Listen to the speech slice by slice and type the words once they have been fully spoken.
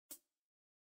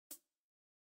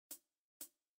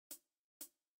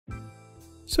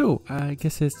So, I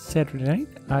guess it's Saturday night.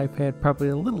 I've had probably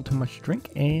a little too much to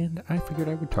drink, and I figured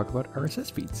I would talk about RSS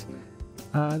feeds.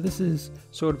 This is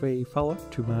sort of a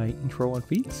follow-up to my intro on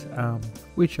feeds,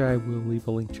 which I will leave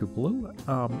a link to below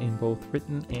in both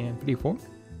written and video form.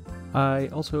 I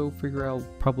also figure I'll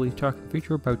probably talk in the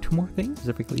future about two more things,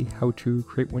 specifically how to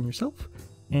create one yourself,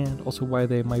 and also why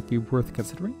they might be worth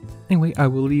considering. Anyway, I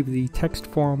will leave the text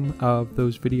form of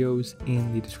those videos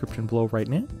in the description below right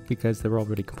now, because they're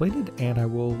already completed, and I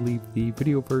will leave the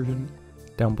video version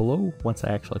down below once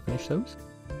I actually finish those.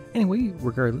 Anyway,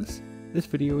 regardless, this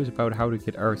video is about how to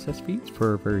get RSS feeds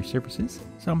for various services.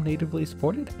 Some natively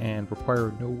supported and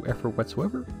require no effort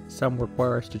whatsoever. Some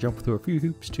require us to jump through a few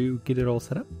hoops to get it all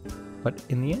set up. But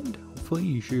in the end, hopefully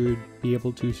you should be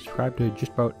able to subscribe to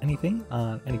just about anything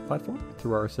on any platform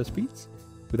through RSS feeds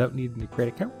without needing to create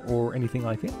an account or anything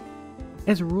like that.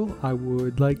 As a rule, I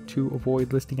would like to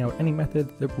avoid listing out any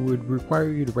method that would require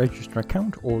you to register an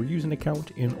account or use an account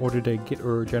in order to get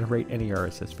or generate any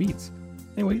RSS feeds.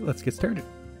 Anyway, let's get started.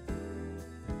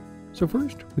 So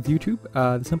first, with YouTube,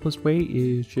 the simplest way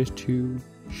is just to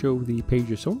show the page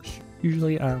of source.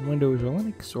 Usually on Windows or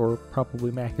Linux, or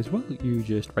probably Mac as well, you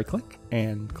just right-click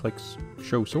and click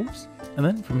Show Source. And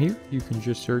then from here, you can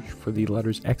just search for the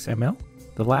letters XML.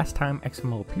 The last time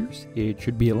XML appears, it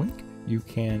should be a link. You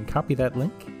can copy that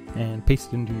link and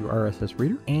paste it into your RSS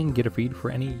reader and get a feed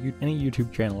for any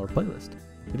YouTube channel or playlist.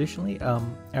 Additionally,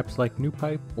 apps like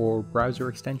NewPipe or browser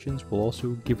extensions will also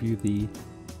give you the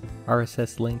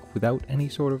RSS link without any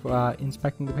sort of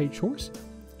inspecting the page source.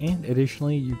 And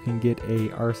additionally, you can get a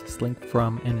RSS link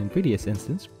from an Invidious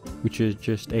instance, which is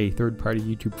just a third-party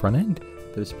YouTube front end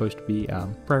that is supposed to be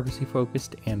privacy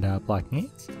focused and blocking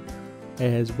ads,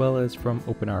 as well as from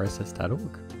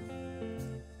openrss.org.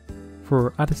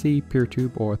 For Odyssey,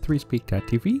 PeerTube, or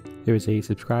 3speak.tv, there is a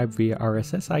subscribe via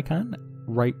RSS icon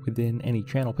right within any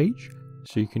channel page,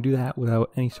 so you can do that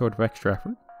without any sort of extra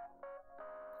effort.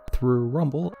 Through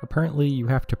Rumble, apparently you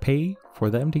have to pay for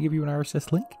them to give you an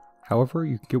RSS link. However,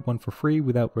 you can get one for free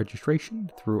without registration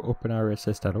through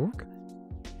openrss.org.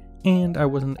 And I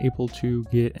wasn't able to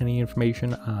get any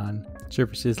information on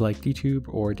services like DTube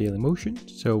or Dailymotion,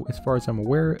 so as far as I'm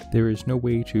aware, there is no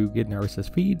way to get an RSS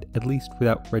feed, at least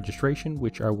without registration,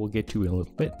 which I will get to in a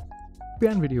little bit.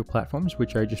 Beyond video platforms,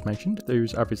 which I just mentioned,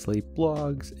 there's obviously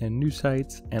blogs and news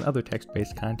sites and other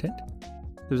text-based content.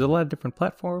 There's a lot of different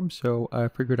platforms, so I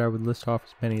figured I would list off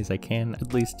as many as I can,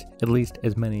 at least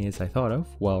as many as I thought of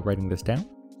while writing this down.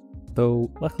 Though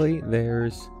luckily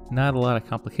there's not a lot of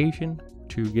complication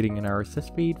to getting an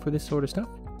RSS feed for this sort of stuff.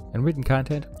 And written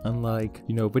content, unlike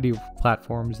video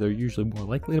platforms, they're usually more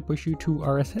likely to push you to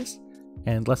RSS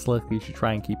and less likely to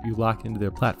try and keep you locked into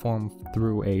their platform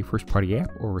through a first-party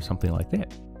app or something like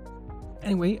that.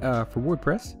 Anyway, for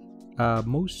WordPress,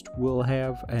 most will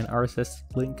have an RSS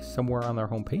link somewhere on their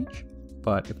homepage,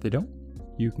 but if they don't,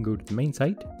 you can go to the main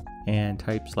site and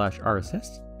type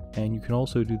 /RSS, and you can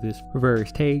also do this for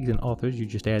various tags and authors. You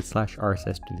just add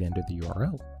 /RSS to the end of the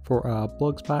URL. For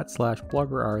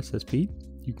blogspot/blogger RSS feed,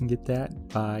 you can get that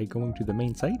by going to the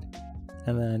main site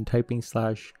and then typing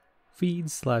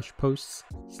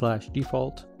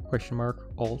 /feeds/posts/default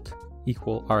 ?alt =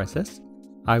 RSS.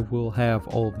 I will have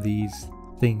all of these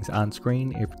things on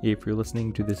screen if you're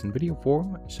listening to this in video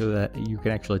form so that you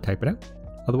can actually type it out.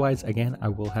 Otherwise, again, I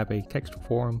will have a text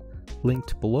form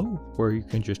linked below where you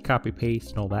can just copy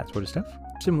paste and all that sort of stuff.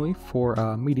 Similarly, for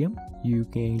Medium, you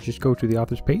can just go to the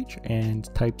author's page and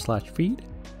type /feed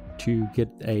to get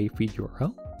a feed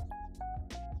URL.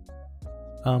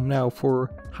 Now for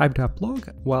Hive.blog,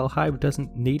 while Hive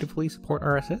doesn't natively support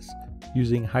RSS,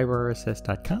 using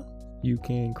hiverss.com, you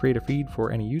can create a feed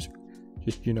for any user.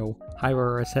 Just,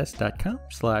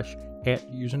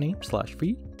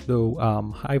 hiverss.com/@username/feed. Though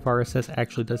Hive RSS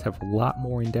actually does have a lot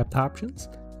more in-depth options,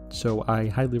 so I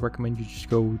highly recommend you just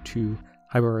go to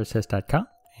hiverss.com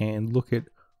and look at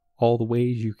all the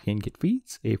ways you can get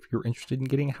feeds if you're interested in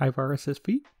getting a Hive RSS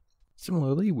feed.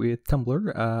 Similarly, with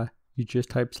Tumblr, you just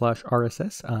type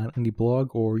 /RSS on any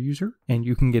blog or user, and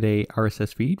you can get a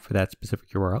RSS feed for that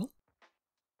specific URL.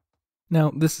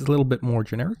 Now, this is a little bit more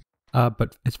generic.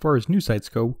 But as far as news sites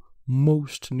go,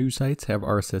 most news sites have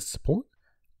RSS support,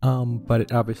 but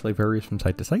it obviously varies from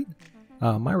site to site.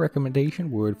 My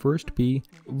recommendation would first be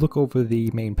look over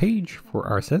the main page for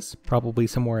RSS, probably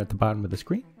somewhere at the bottom of the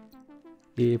screen.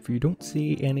 If you don't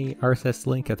see any RSS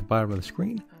link at the bottom of the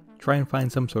screen, try and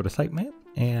find some sort of sitemap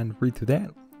and read through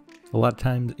that. A lot of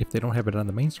times, if they don't have it on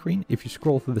the main screen, if you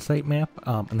scroll through the sitemap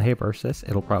and they have RSS,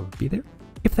 it'll probably be there.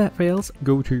 If that fails,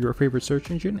 go to your favorite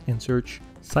search engine and search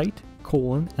site :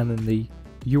 and then the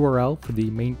URL for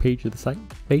the main page of the site,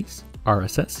 base,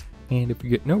 RSS, And if you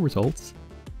get no results,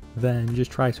 then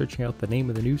just try searching out the name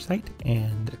of the news site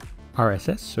and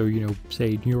RSS, so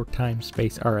say New York Times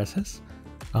space RSS.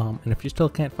 And if you still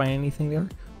can't find anything there,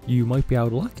 you might be out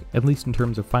of luck, at least in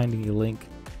terms of finding a link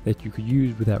that you could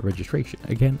use without registration.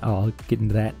 Again, I'll get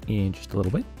into that in just a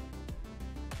little bit.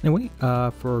 Anyway,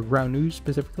 for ground news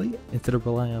specifically, instead of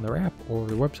relying on their app or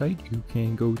their website, you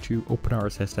can go to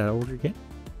openrss.org again.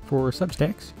 For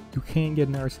Substacks, you can get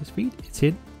an RSS feed. It's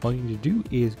hidden. All you need to do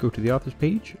is go to the authors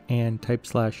page and type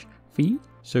 /feed.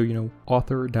 So,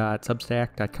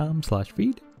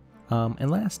 author.substack.com/feed. And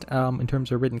last, in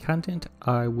terms of written content,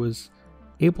 I was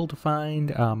able to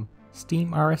find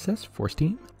Steam RSS for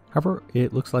Steam. However,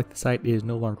 it looks like the site is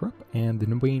no longer up and the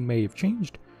domain may have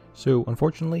changed. So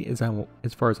unfortunately, as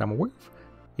far as I'm aware of,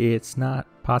 it's not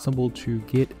possible to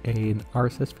get an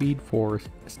RSS feed for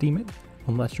Steemit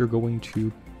unless you're going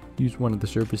to use one of the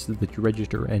services that you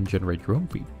register and generate your own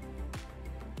feed.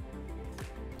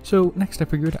 So next I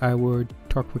figured I would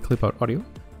talk quickly about audio.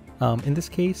 In this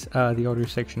case, the audio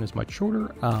section is much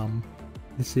shorter.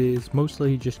 This is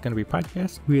mostly just going to be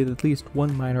podcasts, with at least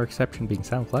one minor exception being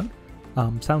SoundCloud.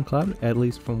 SoundCloud, at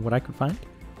least from what I could find,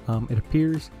 it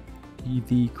appears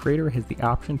the creator has the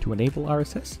option to enable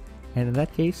RSS, and in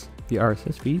that case, the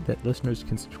RSS feed that listeners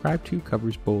can subscribe to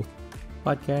covers both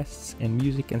podcasts and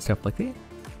music and stuff like that,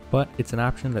 but it's an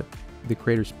option that the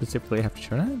creators specifically have to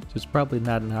turn on, so it's probably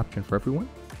not an option for everyone.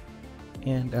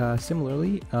 And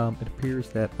similarly, it appears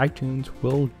that iTunes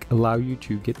will allow you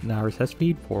to get an RSS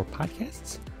feed for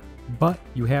podcasts, but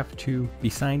you have to be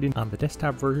signed in on the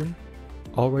desktop version,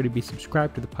 already be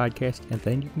subscribed to the podcast, and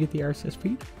then you can get the RSS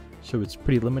feed, so it's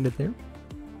pretty limited there.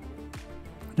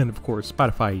 And of course,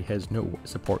 Spotify has no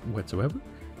support whatsoever.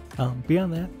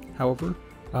 Beyond that, however,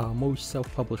 most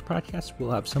self-published podcasts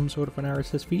will have some sort of an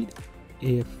RSS feed,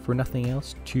 if for nothing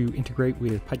else, to integrate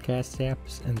with podcast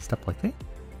apps and stuff like that.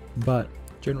 But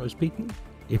generally speaking,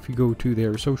 if you go to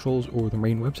their socials or the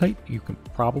main website, you can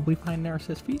probably find an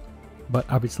RSS feed, but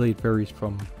obviously it varies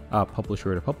from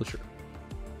publisher to publisher.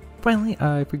 Finally,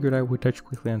 I figured I would touch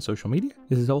quickly on social media.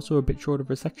 This is also a bit short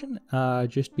of a section,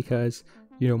 just because,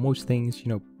 most things,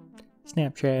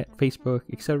 Snapchat, Facebook,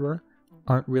 etc.,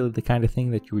 aren't really the kind of thing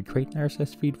that you would create an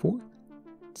RSS feed for,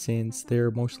 since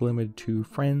they're most limited to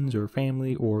friends or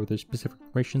family, or there's specific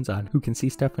permissions on who can see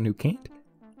stuff and who can't.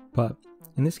 But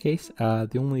in this case,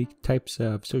 the only types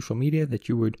of social media that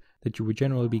you would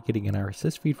generally be getting an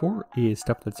RSS feed for is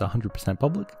stuff that's 100%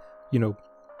 public,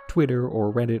 Twitter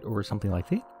or Reddit or something like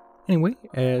that. Anyway,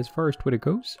 as far as Twitter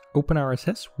goes,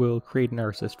 OpenRSS will create an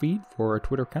RSS feed for a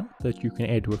Twitter account that you can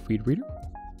add to a feed reader.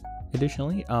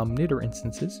 Additionally, Knitter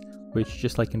instances, which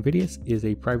just like Nvidia's is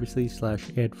a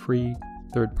privacy/ad-free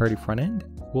third-party front end,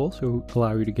 will also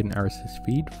allow you to get an RSS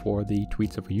feed for the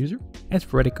tweets of a user. As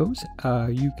for Reddit goes,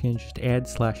 you can just add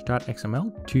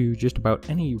 /.xml to just about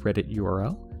any Reddit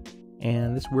URL,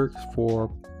 and this works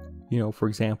for, for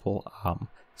example,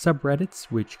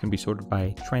 subreddits, which can be sorted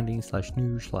by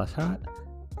trending/news/hot,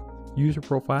 user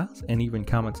profiles, and even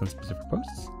comments on specific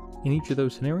posts. In each of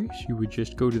those scenarios, you would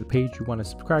just go to the page you want to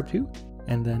subscribe to,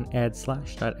 and then add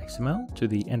 /.xml to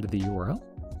the end of the URL.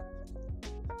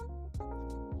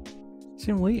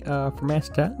 Similarly, for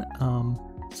Mastodon,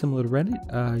 similar to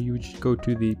Reddit, you would just go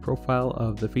to the profile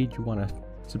of the feed you want to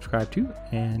subscribe to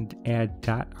and add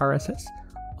 .rss.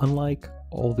 Unlike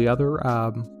all the other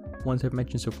ones I've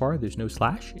mentioned so far, there's no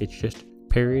slash, it's just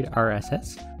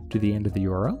 !RSS to the end of the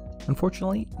URL.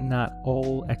 Unfortunately, not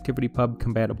all ActivityPub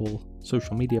compatible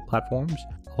social media platforms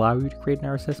allow you to create an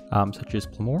RSS, such as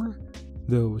Plamora,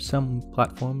 though some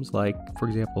platforms like, for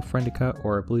example, Friendica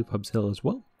or I believe Hubzilla as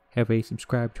well, have a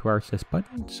subscribe to RSS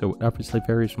button, so it obviously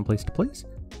varies from place to place,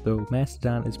 though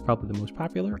Mastodon is probably the most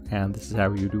popular, and this is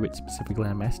how you do it specifically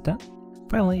on Mastodon.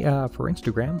 Finally, for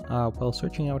Instagram, while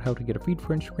searching out how to get a feed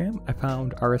for Instagram, I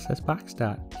found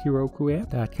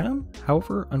rssbox.herokuapp.com.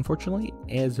 However, unfortunately,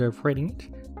 as of writing it,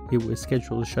 it was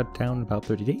scheduled to shut down in about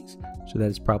 30 days, so that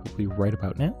is probably right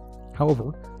about now.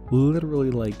 However,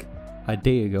 literally like a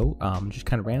day ago, just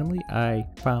kind of randomly, I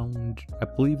found, I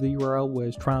believe the URL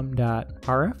was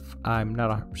trom.rf. I'm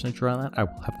not 100% sure on that. I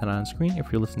will have that on screen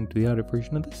if you're listening to the audio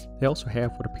version of this. They also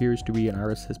have what appears to be an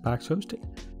RSS box hosted,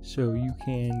 so you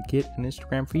can get an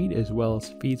Instagram feed as well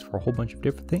as feeds for a whole bunch of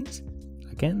different things.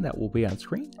 Again, that will be on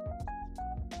screen.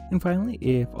 And finally,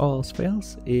 if all else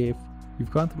fails, if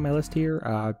you've gone through my list here,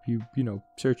 you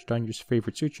searched on your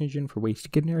favorite search engine for ways to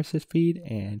get an RSS feed,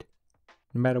 and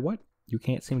no matter what, you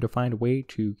can't seem to find a way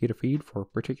to get a feed for a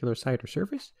particular site or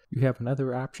service, you have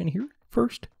another option here.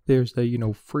 First, there's the,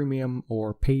 freemium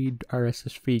or paid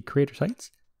RSS feed creator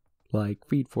sites like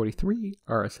Feed43,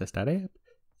 RSS.app,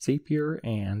 Zapier,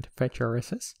 and Fetch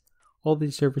RSS. All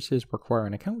these services require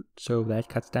an account, so that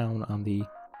cuts down on the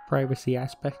privacy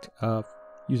aspect of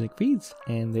using feeds,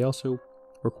 and they also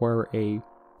require a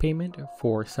payment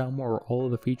for some or all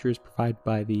of the features provided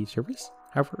by the service.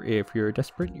 However, if you're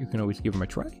desperate, you can always give them a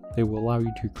try. They will allow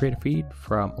you to create a feed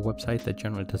from a website that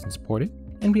generally doesn't support it.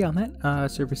 And beyond that,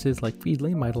 services like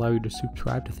Feedly might allow you to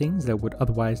subscribe to things that would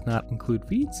otherwise not include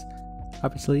feeds.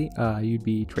 Obviously, you'd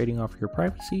be trading off your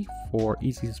privacy for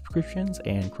easy subscriptions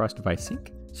and cross-device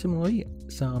sync. Similarly,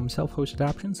 some self-hosted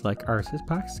options like RSS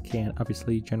Box can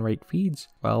obviously generate feeds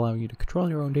while allowing you to control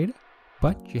your own data,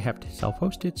 but you have to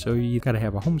self-host it, so you gotta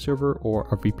have a home server or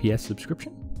a VPS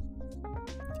subscription.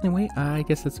 Anyway, I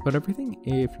guess that's about everything.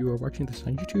 If you are watching this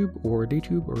on YouTube or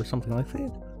DayTube or something like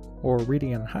that, or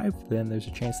reading on Hive, then there's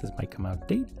a chance this might come out of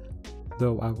date,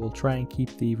 though I will try and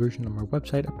keep the version on my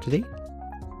website up to date.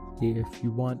 If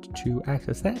you want to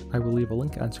access that, I will leave a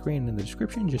link on screen in the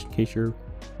description just in case you're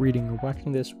reading or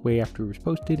watching this way after it was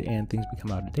posted and things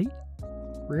become out of date.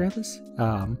 Regardless,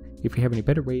 if you have any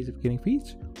better ways of getting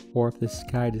feeds, or if this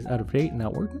guide is out of date and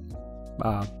not working,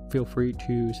 feel free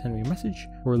to send me a message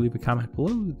or leave a comment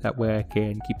below. That way I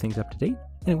can keep things up to date.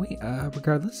 Anyway,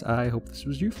 regardless, I hope this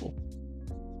was useful.